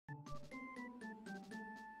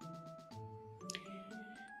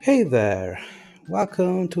Hey there!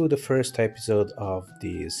 Welcome to the first episode of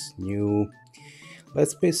this new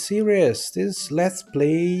Let's Play series. This Let's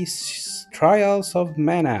Play Trials of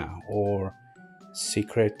Mana, or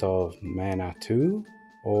Secret of Mana 2,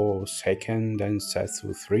 or Second and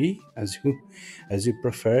Setsu 3, as you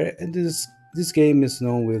prefer. And this game is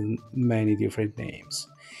known with many different names.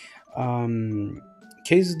 In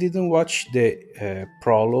case you didn't watch the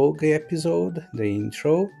prologue episode, the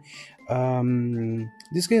intro,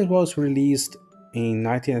 this game was released in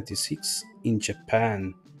 1996 in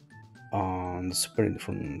Japan on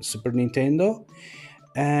from Super Nintendo,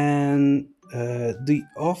 and the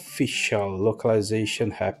official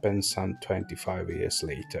localization happened some 25 years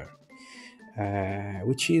later,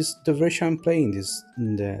 which is the version I'm playing. This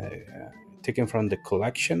taken from the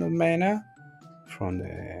collection of Mana for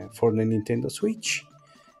the Nintendo Switch,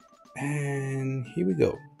 and here we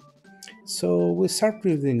go. So we'll start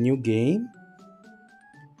with the new game.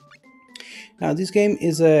 Now, this game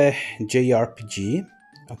is a JRPG.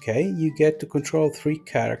 Okay, you get to control 3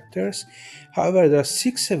 characters. However, there are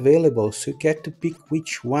 6 available, so you get to pick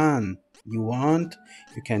which one you want.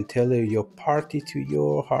 You can tailor your party to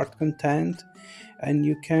your heart content, and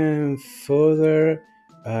you can further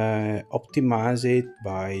optimize it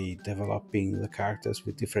by developing the characters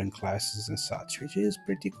with different classes and such, which is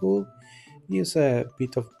pretty cool. Gives a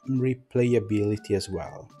bit of replayability as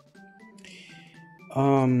well.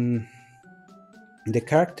 The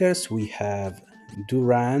characters we have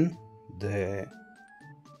Duran, the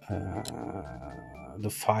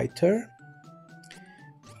fighter,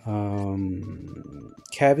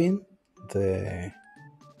 Kevin, the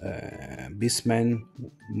beastman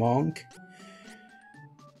monk,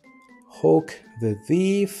 Hawk, the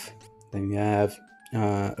thief. Then we have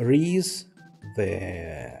Reese,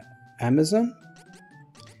 the Amazon,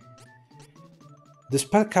 the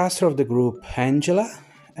spellcaster of the group, Angela,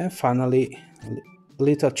 and finally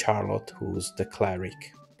little Charlotte, who's the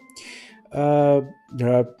cleric.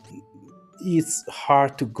 It's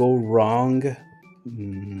hard to go wrong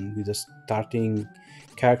with the starting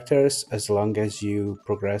characters as long as you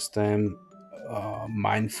progress them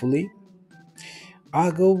mindfully.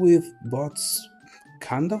 I'll go with what's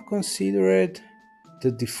kind of considered the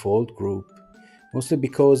default group, mostly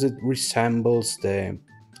because it resembles the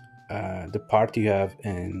party you have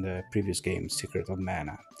in the previous game, Secret of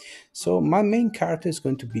Mana. So my main character is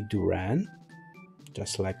going to be Duran,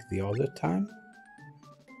 just like the other time.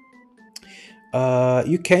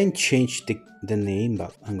 You can change the name,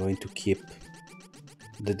 but I'm going to keep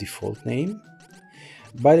the default name.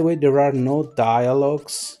 By the way, there are no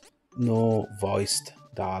dialogues, no voiced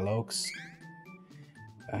dialogues.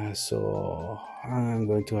 So I'm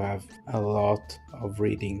going to have a lot of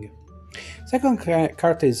reading. Second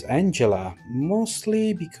character is Angela,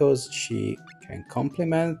 mostly because she can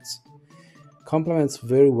complements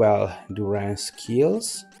very well Duran's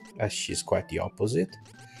skills, as she's quite the opposite.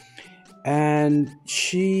 And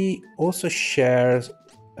she also shares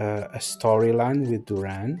a storyline with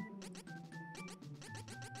Duran.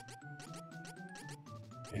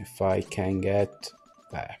 If I can get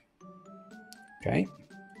there. Okay,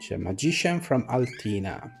 she's a magician from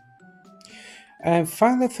Altina. And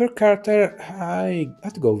finally, third character, I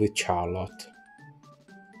have to go with Charlotte.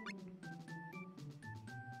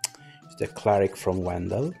 She's the cleric from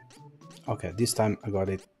Wendell. Okay, this time I got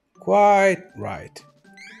it quite right.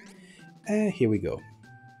 And here we go.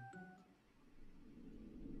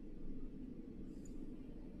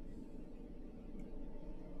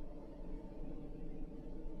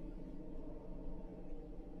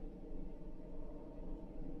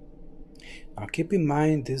 Now keep in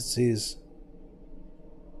mind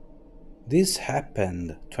this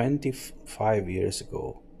happened 25 years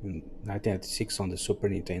ago in 1996 on the Super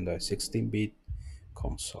Nintendo, a 16-bit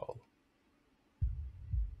console.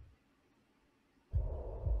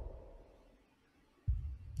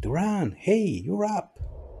 Duran, hey, you're up.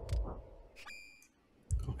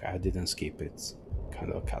 Okay, I didn't skip it. It's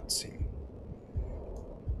kind of a cutscene.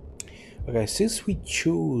 Okay, since we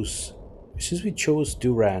chose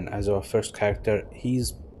Duran as our first character,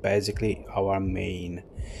 he's basically our main.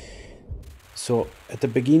 So at the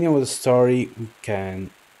beginning of the story, we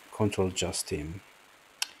can control just him.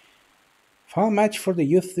 Final match for the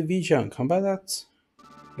Youth Division. Combatants,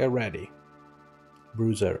 get ready.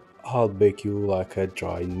 Bruiser, I'll bake you like a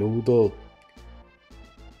dry noodle.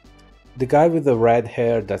 The guy with the red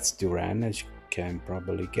hair, that's Duran, as you can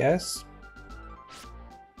probably guess.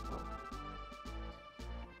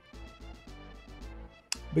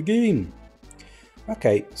 Begin!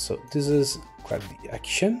 Okay, so this is quite the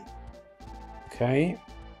action. Okay.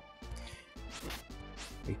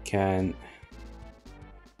 We can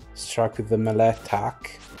struck with the melee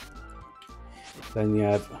attack. Then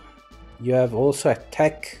you have also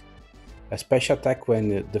a special attack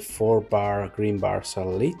when the 4 green bars are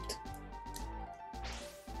lit.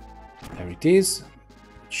 There it is.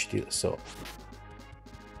 So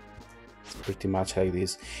it's pretty much like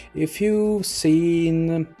this. If you've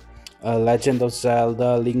seen Legend of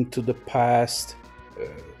Zelda: Link to the Past,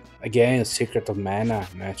 again Secret of Mana,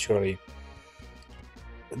 naturally,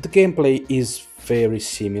 the gameplay is very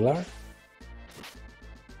similar.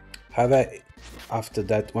 However, after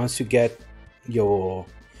that, once you get your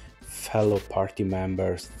fellow party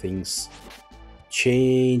members, things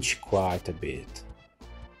change quite a bit.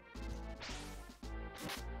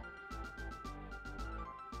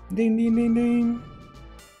 Ding ding ding ding.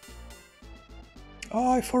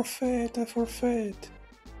 Oh, I forfeit.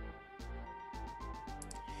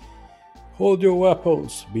 Hold your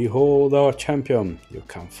weapons. Behold our champion. You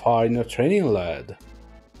can find a training lad.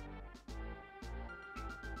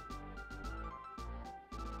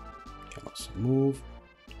 Can also move.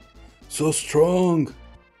 So strong.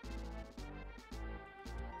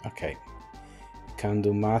 Okay. Can't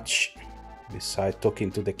do much besides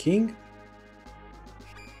talking to the king.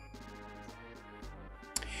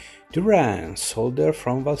 Duran, soldier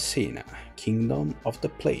from Valcena, Kingdom of the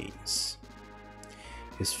Plains.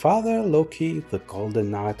 His father, Loki, the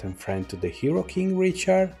Golden Knight and friend to the hero king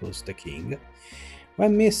Richard, who's the king,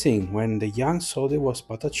 went missing when the young soldier was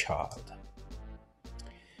but a child.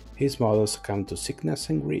 His mother succumbed to sickness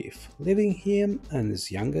and grief, leaving him and his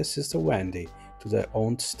younger sister Wendy to their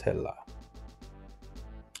own Stella.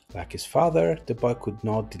 Like his father, the boy could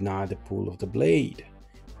not deny the pull of the blade.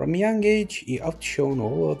 From a young age, he outshone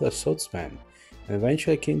all other swordsmen and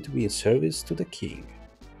eventually came to be in service to the king.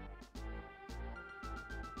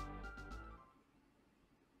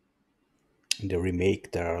 In the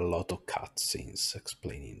remake, there are a lot of cutscenes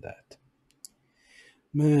explaining that.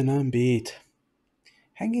 Man, I'm beat.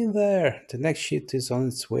 Hang in there, the next shit is on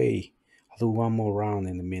its way. I'll do one more round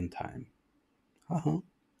in the meantime.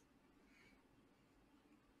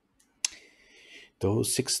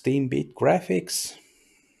 Those 16-bit graphics.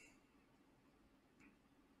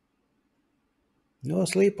 No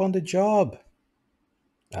sleep on the job.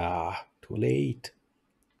 Ah, too late.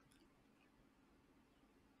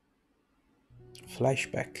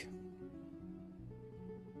 Flashback.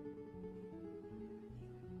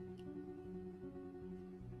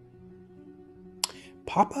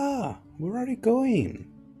 Papa, where are you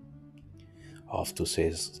going? Off to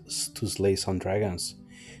slay some dragons.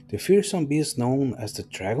 The fearsome beast known as the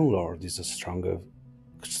Dragon Lord is the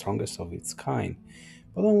strongest of its kind.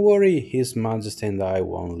 But don't worry, His Majesty and I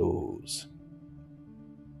won't lose.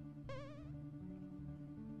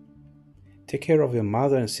 Take care of your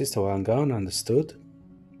mother and sister while I'm gone, understood?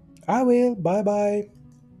 I will, bye bye.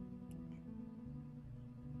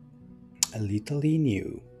 A little he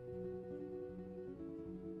knew.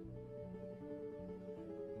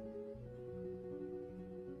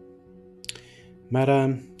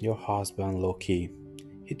 Madam, your husband Loki.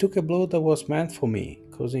 He took a blow that was meant for me,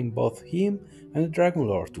 causing both him and the Dragon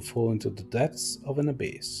Lord to fall into the depths of an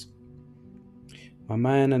abyss. My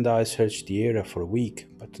man and I searched the area for a week,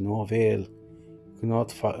 but to no avail. We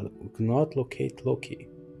could not locate Loki.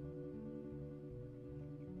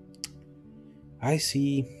 I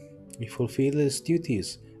see. He fulfilled his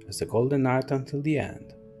duties as the Golden Knight until the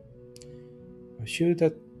end. I'm sure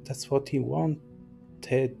that's what he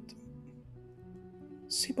wanted.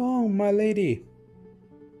 Simone, my lady.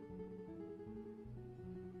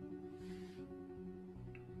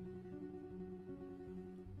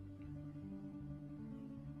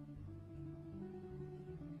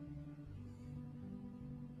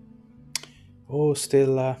 Oh,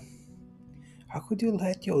 Stella. How could you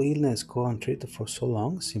let your illness go untreated for so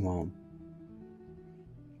long, Simone?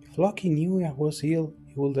 If Loki knew I was ill,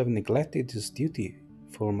 he would have neglected his duty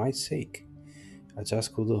for my sake. I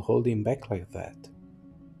just couldn't hold him back like that.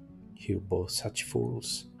 You're both such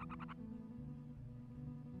fools.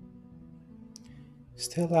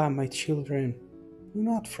 Stella, my children, do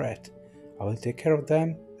not fret. I will take care of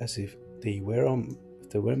them as if they were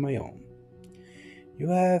my own. You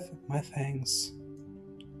have my thanks.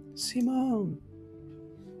 Simone!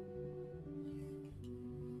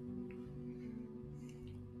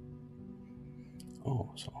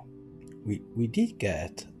 Oh, so we did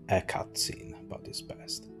get a cutscene about his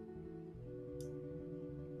past.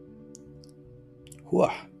 Whoa,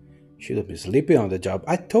 shouldn't be sleeping on the job.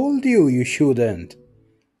 I told you you shouldn't.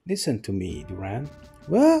 Listen to me, Duran.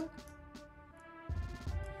 What?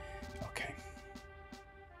 Okay.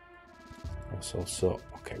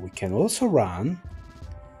 Okay, we can also run.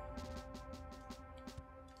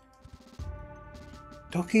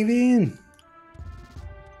 Don't give in!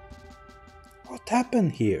 What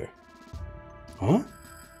happened here? Huh?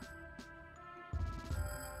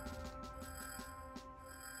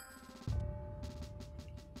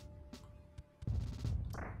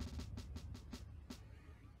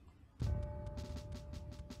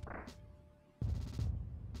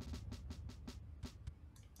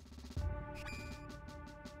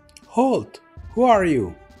 Halt! Who are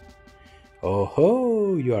you? Oh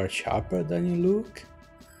ho, you are sharper than you look.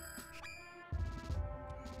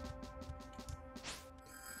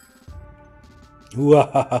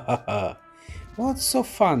 Wahahaha! What's so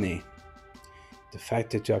funny? The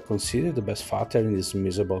fact that you are considered the best fighter in this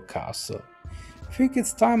miserable castle. I think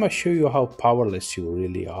it's time I show you how powerless you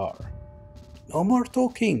really are. No more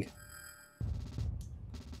talking!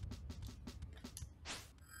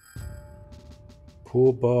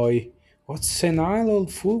 Poor boy. What senile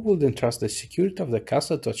old fool would entrust the security of the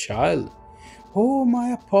castle to a child? Oh,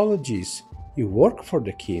 my apologies. You work for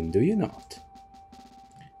the king, do you not?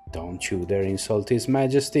 Don't you dare insult his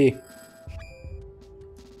majesty.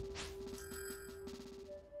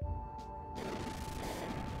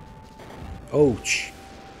 Ouch.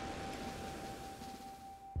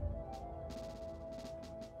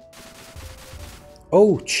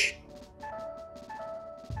 Ouch.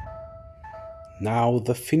 Now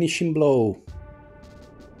the finishing blow.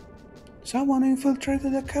 Someone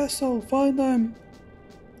infiltrated the castle. Find them.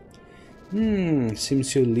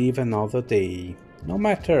 Seems you live another day. No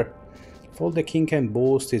matter. If all the king can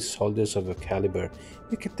boast is soldiers of a caliber,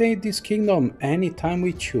 we can take this kingdom anytime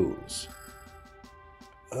we choose.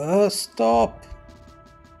 Stop!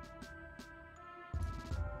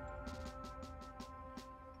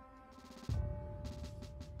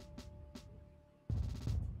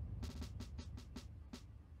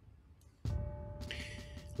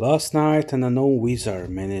 Last night, an unknown wizard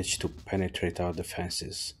managed to penetrate our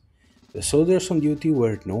defenses. The soldiers on duty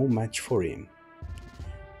were no match for him.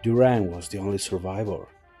 Duran was the only survivor.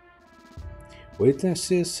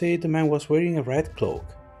 Witnesses say the man was wearing a red cloak.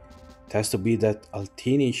 It has to be that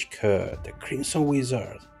Altinish cur, the Crimson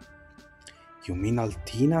Wizard. You mean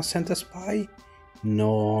Altina sent a spy?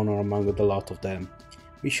 No honor among the lot of them.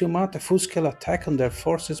 We should mount a full-scale attack on their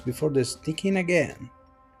forces before they sneak in again.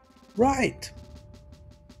 Right!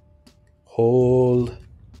 Hold.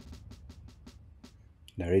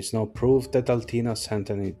 There is no proof that Altina sent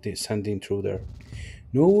an intruder.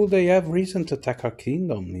 Nor would they have reason to attack our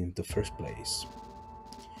kingdom in the first place.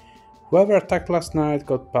 Whoever attacked last night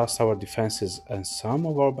got past our defenses and some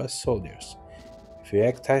of our best soldiers. If we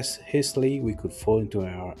act hastily, we could fall into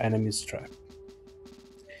our enemy's trap.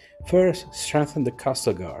 First, strengthen the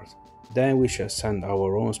castle guard. Then we shall send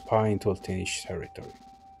our own spy into Altinish territory.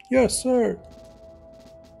 Yes, sir!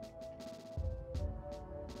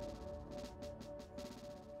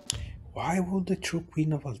 Why would the true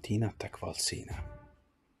Queen of Altina attack Valcena?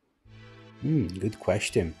 Good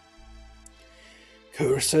question.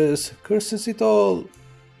 Curses! Curses it all!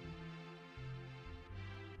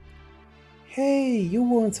 Hey, you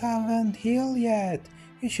won't haven't healed yet.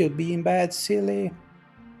 You should be in bed, silly.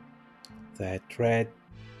 That red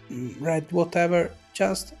whatever,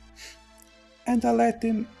 just... And I let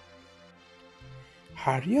him...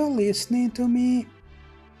 Are you listening to me?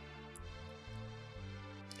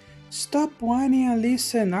 Stop whining and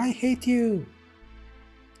listen, I hate you.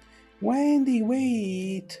 Wendy,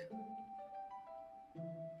 wait.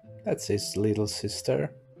 That's his little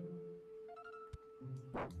sister.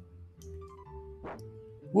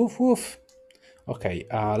 Woof woof. Okay,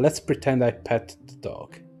 let's pretend I pet the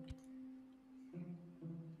dog.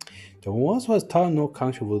 There once was thought no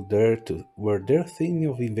country were there thinking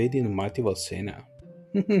of invading the mighty Valcena.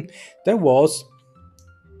 There was.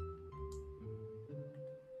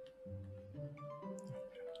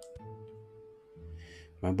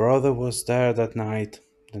 My brother was there that night,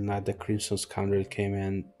 the night the Crimson Scoundrel came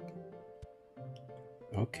in.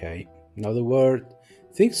 Okay, another word.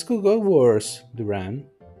 Things could go worse, Duran.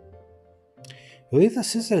 Your little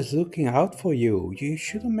sister is looking out for you. You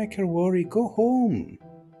shouldn't make her worry. Go home.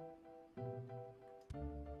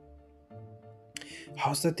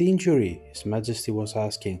 How's that injury? His Majesty was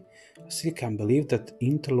asking. I still can't believe that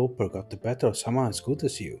interloper got the better of someone as good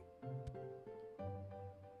as you.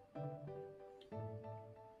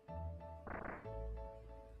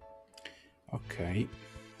 Okay.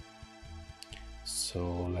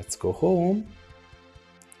 So let's go home.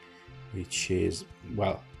 Which is,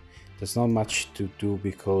 well, there's not much to do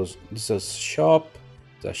because this is a shop.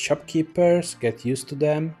 The shopkeepers, get used to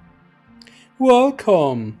them.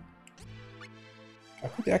 Welcome! I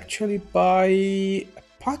could actually buy a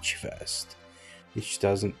patch vest. which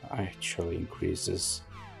doesn't actually increases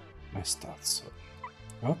my stats. So,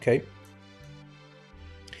 okay.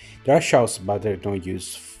 There are shouts, but they're no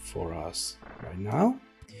use for us right now.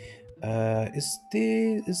 Is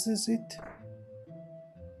this it?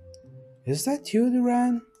 Is that you,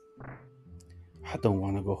 Duran? I don't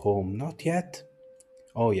want to go home. Not yet.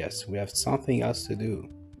 Oh yes, we have something else to do.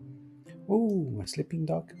 Oh, my sleeping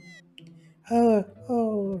dog.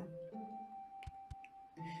 Oh.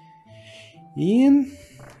 Ian?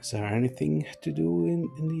 Is there anything to do in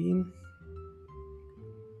the inn?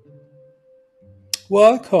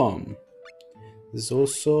 Welcome. There's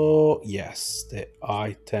also, yes, the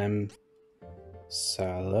item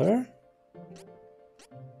seller.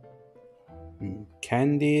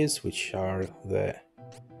 Candies, which are the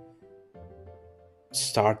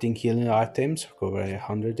starting healing items, cover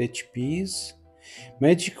 100 HPs.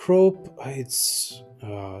 Magic rope, it's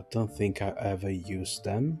don't think I ever used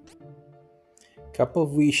them. Cup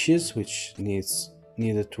of wishes, which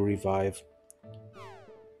needed to revive.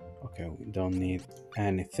 Okay, we don't need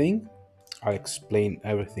anything. I'll explain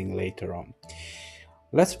everything later on.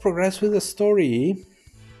 Let's progress with the story,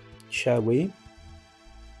 shall we?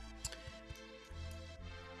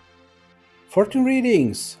 Fortune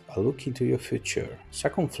readings. A look into your future.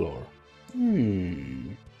 Second floor.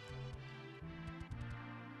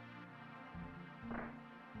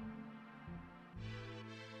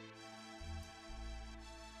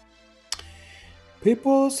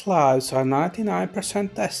 People's lives are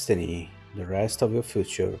 99% destiny. The rest of your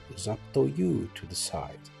future is up to you to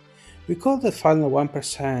decide. We call the final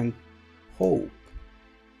 1% hope.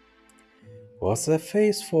 What's the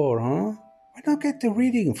face for, huh? Why not get the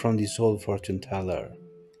reading from this old fortune teller?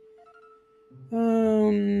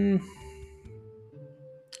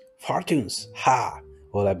 Fortunes, ha!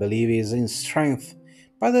 All I believe is in strength,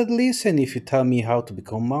 but I'd listen if you tell me how to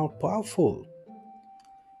become more powerful.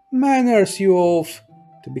 Manners, you oaf!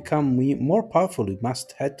 To become more powerful, you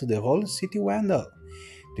must head to the Holy City Wendell.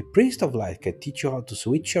 The priest of light can teach you how to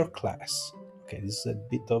switch your class. Okay, this is a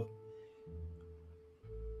bit of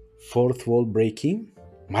fourth wall breaking.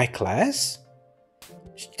 My class?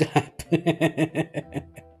 Stop.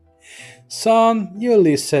 Son, you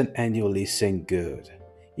listen and you listen good.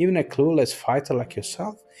 Even a clueless fighter like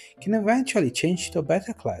yourself can eventually change to a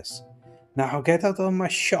better class. Now get out of my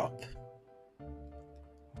shop.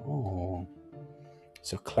 Oh,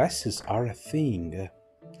 so classes are a thing.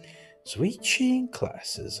 Switching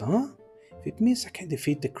classes, huh? If it means I can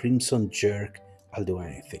defeat the Crimson Jerk, I'll do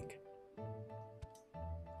anything.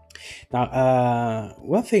 Now,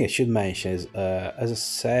 one thing I should mention is, as I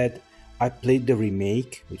said, I played the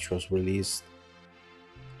remake, which was released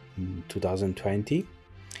in 2020,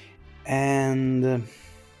 and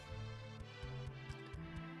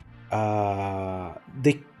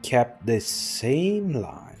they kept the same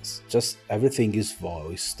lines, just everything is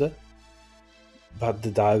voiced, but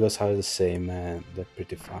the dialogues are the same, and they're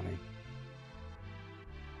pretty funny.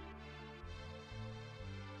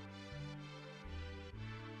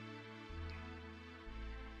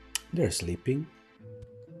 They're sleeping.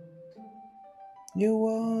 You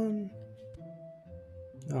won.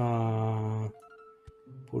 Ah,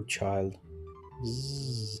 poor child.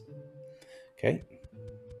 Zzz. Okay.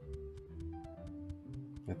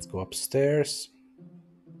 Let's go upstairs.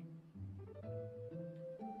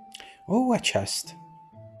 Oh, a chest.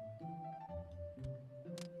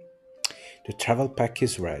 The travel pack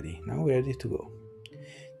is ready. Now we're ready to go.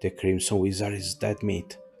 The Crimson Wizard is dead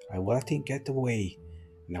meat. I will let him get away,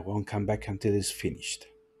 and I won't come back until it's finished.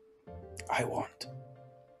 I won't.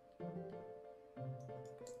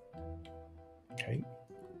 Okay.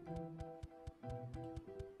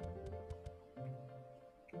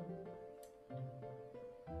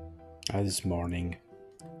 This morning.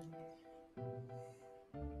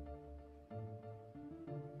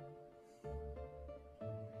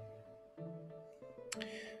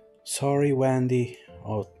 Sorry, Wendy.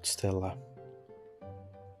 Oh, Stella.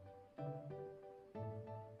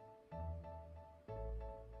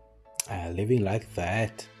 Living like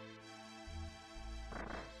that.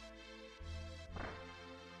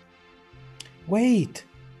 Wait!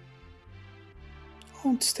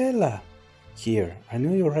 Oh, Stella. Here, I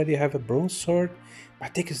know you already have a bronze sword,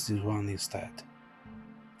 but take this one instead.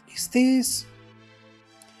 Is this?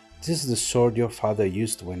 This is the sword your father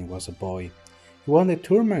used when he was a boy. He won a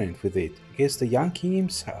tournament with it against the young king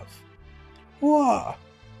himself. Whoa!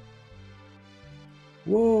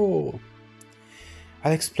 Whoa!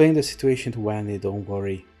 I'll explain the situation to Wendy, don't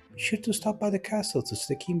worry. Be sure to stop by the castle to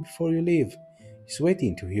see the king before you leave. He's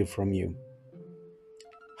waiting to hear from you.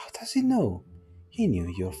 How does he know? He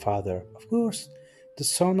knew your father, of course. The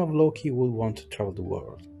son of Loki would want to travel the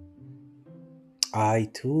world. I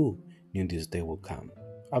too knew this day would come.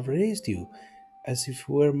 I've raised you as if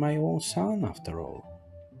you were my own son after all.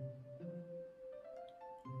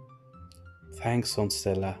 Thanks, Aunt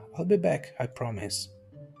Stella. I'll be back, I promise.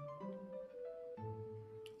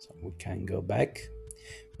 So we can go back,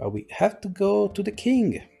 but we have to go to the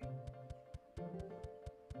king.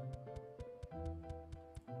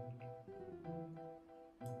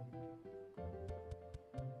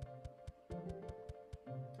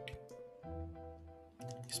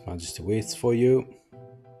 His Majesty waits for you.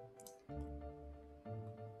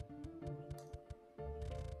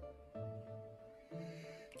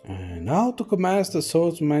 And now to commence the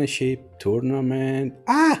swordsmanship tournament.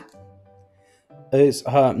 His,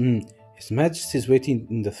 His Majesty is waiting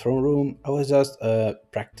in the throne room. I was just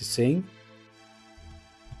practicing.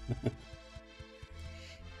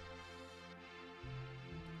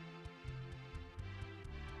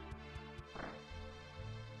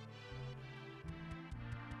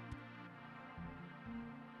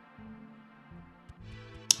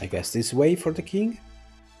 I guess this way for the king.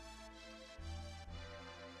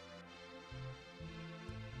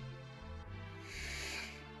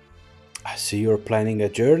 I see you're planning a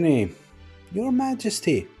journey. Your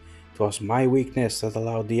Majesty, it was my weakness that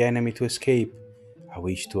allowed the enemy to escape. I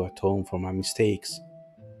wish to atone for my mistakes.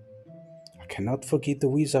 I cannot forgive the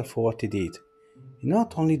wizard for what he did. He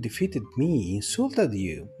not only defeated me, he insulted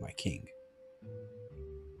you, my king.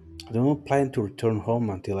 I do not plan to return home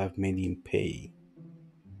until I've made him pay.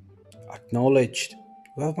 Acknowledged.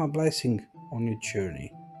 You have my blessing on your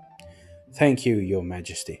journey. Thank you, Your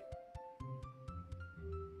Majesty.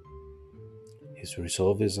 His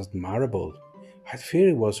resolve is admirable. I fear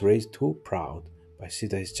he was raised too proud, but I see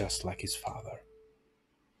that he's just like his father.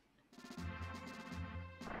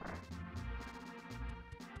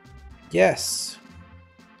 Yes,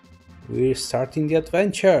 we're starting the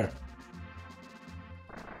adventure.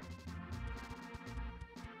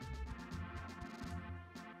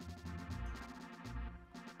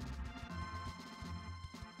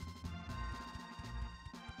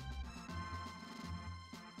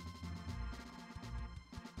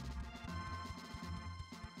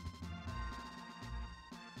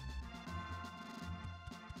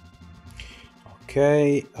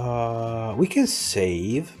 Okay, we can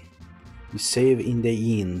save. We save in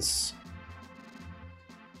the inns.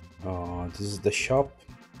 This is the shop.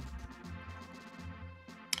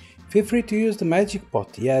 Feel free to use the magic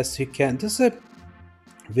pot. Yes, you can. This is a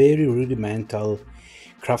very rudimental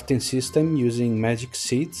crafting system using magic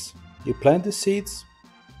seeds. You plant the seeds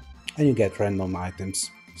and you get random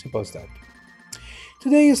items. Simple as that.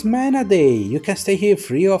 Today is Mana Day. You can stay here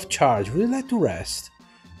free of charge. Would you like to rest?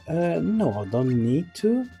 No, I don't need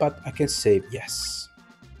to, but I can save. Yes.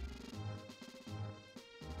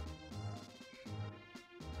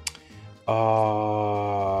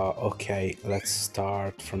 Okay, let's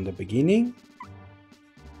start from the beginning.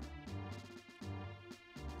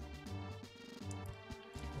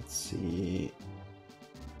 Let's see.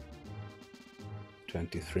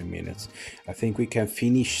 23 minutes. I think we can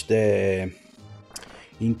finish the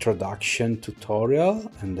introduction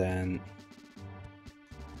tutorial and then,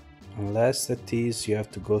 unless that is you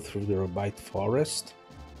have to go through the Robite Forest.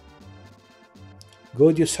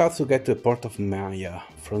 Go due south to get to the port of Maya.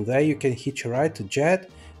 From there you can hitch a ride to Jet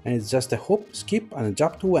and it's just a hop, skip and a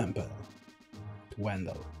jump to Wendell.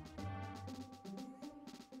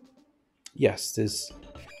 Yes, this...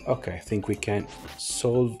 Okay, I think we can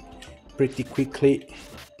solve pretty quickly.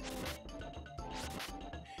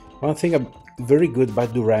 One thing very good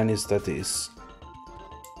about Duran is that is...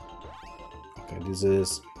 Okay, this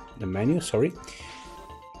is the menu, sorry.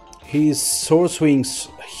 His sword swings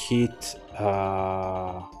hit...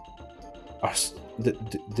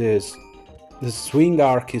 the swing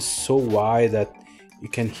arc is so wide that you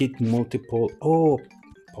can hit multiple... Oh,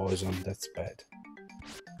 poison, that's bad.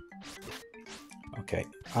 Okay,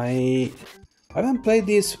 I haven't played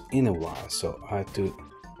this in a while, so I have to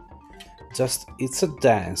just... It's a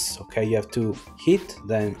dance, okay? You have to hit,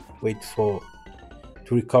 then wait to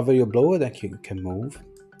recover your blow, then you can move.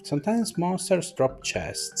 Sometimes monsters drop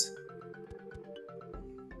chests.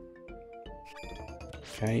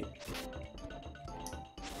 Okay.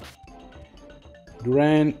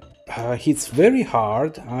 Duran hits very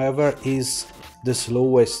hard, however is the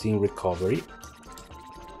slowest in recovery.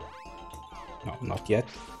 No, not yet.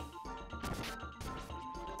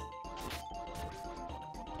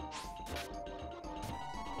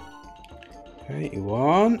 Okay, he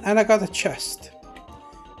won, and I got a chest.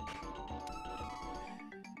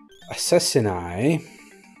 Assassini.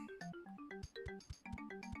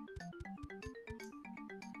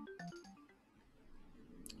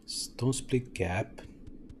 Stone split gap.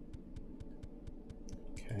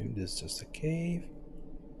 Okay, this is just a cave.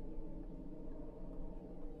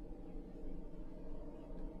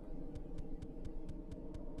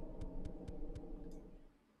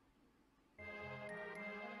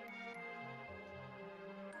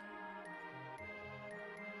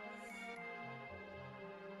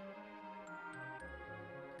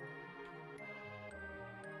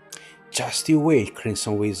 Just you wait,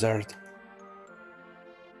 Crimson Wizard.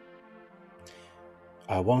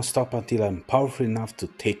 I won't stop until I'm powerful enough to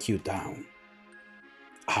take you down.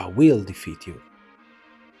 I will defeat you.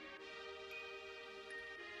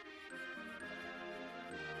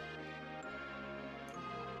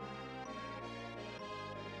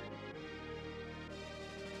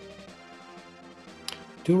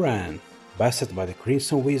 Duran, bested by the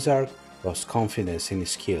Crimson Wizard, lost confidence in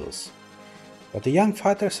his skills. But the young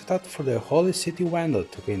fighter set out for the Holy City Wendel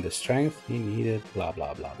to gain the strength he needed, blah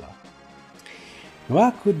blah blah blah.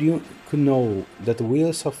 Noah could know that the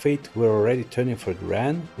wheels of fate were already turning for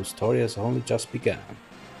Duran, whose story has only just begun.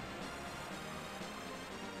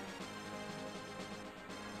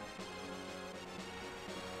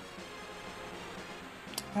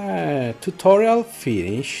 Tutorial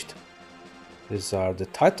finished. These are the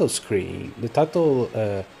title screen, the title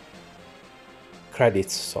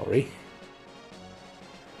credits, sorry.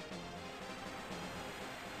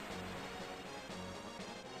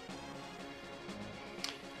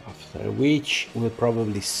 After which we'll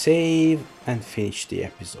probably save and finish the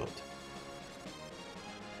episode.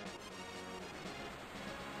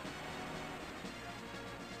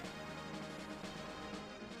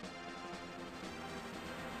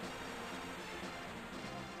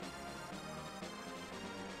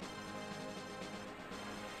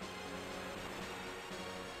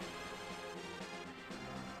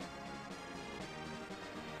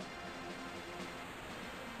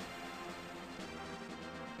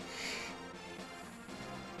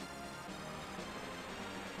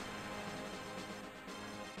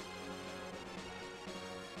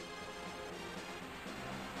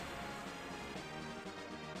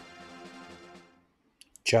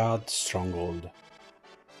 Jad Stronghold.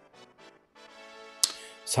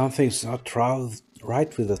 Something's not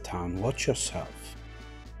right with the town. Watch yourself.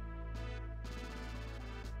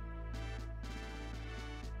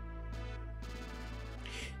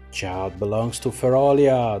 Jad belongs to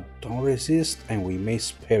Ferolia. Don't resist and we may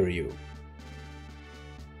spare you.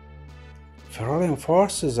 Ferolian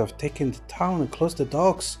forces have taken the town and closed the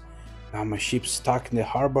docks. Now my ship's stuck in the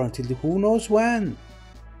harbor until who knows when.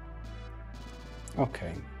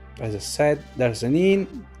 Okay, as I said, there's an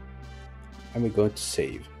inn, and we're going to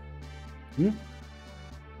save.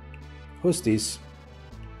 Who's this?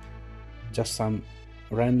 Just some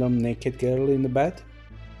random naked girl in the bed?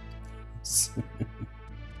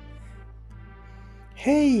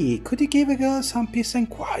 Hey, could you give a girl some peace and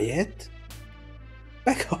quiet?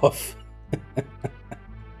 Back off!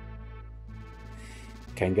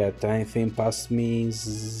 Can't get anything past me.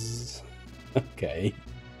 Okay.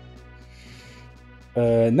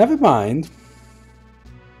 Never mind.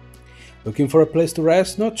 Looking for a place to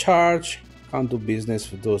rest? No charge. Can't do business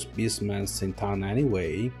with those beastmen in town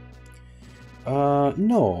anyway.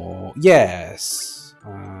 No. Yes.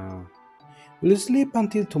 Will you sleep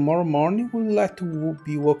until tomorrow morning? Would you like to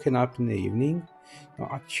be woken up in the evening? No,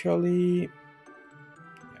 actually...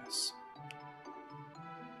 Yes.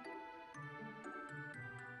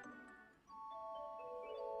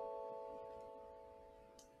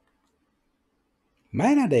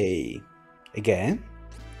 Mana Day! Again?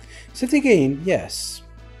 Set again, yes.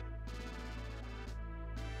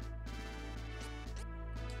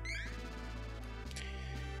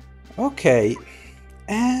 Okay,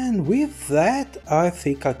 and with that, I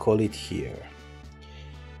think I'll call it here.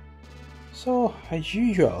 So, as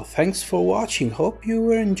usual, thanks for watching. Hope you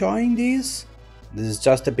were enjoying this. This is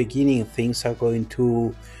just the beginning. Things are going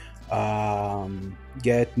to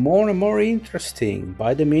get more and more interesting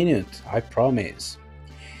by the minute, I promise.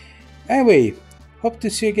 Anyway, hope to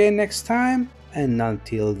see you again next time, and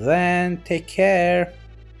until then, take care.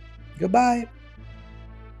 Goodbye.